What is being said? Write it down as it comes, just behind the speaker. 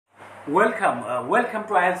Welcome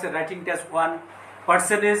to IELTS Writing Test 1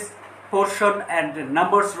 Percentage, Portion and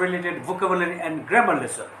Numbers Related Vocabulary and Grammar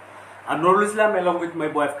Lesson. I'm Nurul Islam along with my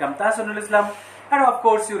wife Kamtas Nurul Islam and of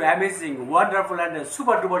course your amazing, wonderful and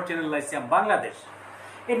super duper channel ICM Bangladesh.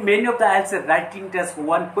 In many of the IELTS Writing Test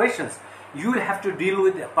 1 questions, you will have to deal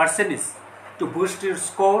with percentage. To boost your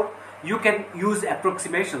score, you can use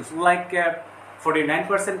approximations like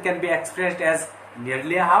 49% can be expressed as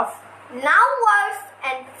nearly a half. Now words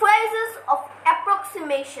and phrases of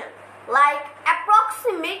approximation like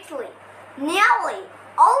approximately, nearly,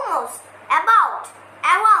 almost, about,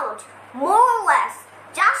 around, more or less,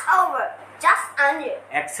 just over, just under.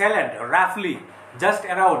 Excellent. Roughly, just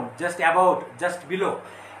around, just about, just below,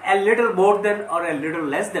 a little more than or a little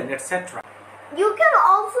less than, etc. You can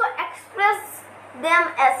also express them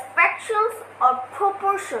as fractions or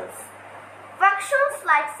proportions. Fractions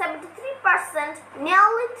like 73%,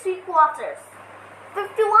 nearly 3/4,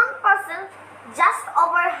 51%, just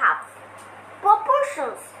over half.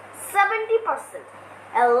 Proportions, 70%,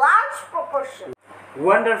 a large proportion.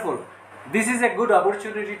 Wonderful. This is a good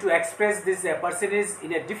opportunity to express this percentage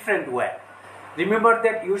in a different way. Remember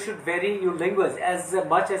that you should vary your language as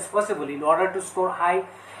much as possible in order to score high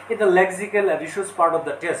in the lexical resource part of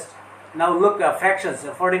the test. Now look, fractions,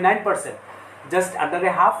 49%, just under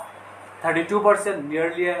a half, 32%,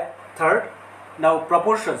 nearly a third. Now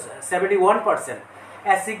proportions, 71%,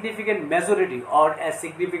 a significant majority or a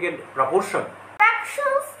significant proportion.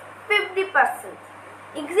 Fractions, 50%,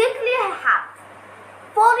 exactly a half.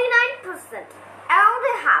 49%, around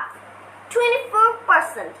a half.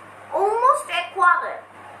 24%, almost a quarter.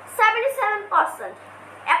 77%,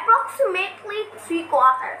 approximately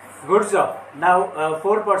 3/4. Good job. Now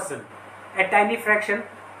 4%, a tiny fraction.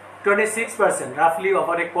 26%, roughly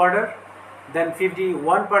over a quarter. Then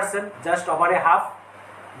 51%, just over a half.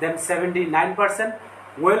 Then 79%,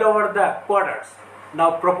 well over the quarters. Now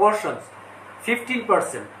proportions,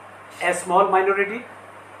 15%, a small minority.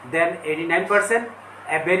 Then 89%,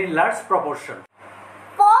 a very large proportion.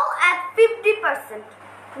 Fall at 50%,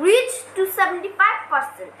 reach to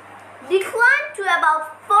 75%, decline to about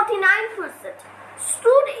 49%,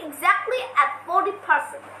 stood exactly at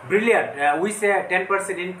 40%. Brilliant. We say a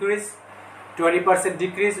 10% increase, 20%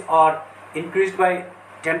 decrease, or increased by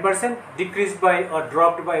 10%, decreased by or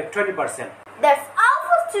dropped by 20%. That's all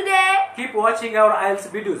for today. Keep watching our IELTS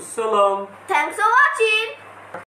videos. So long. Thanks for watching.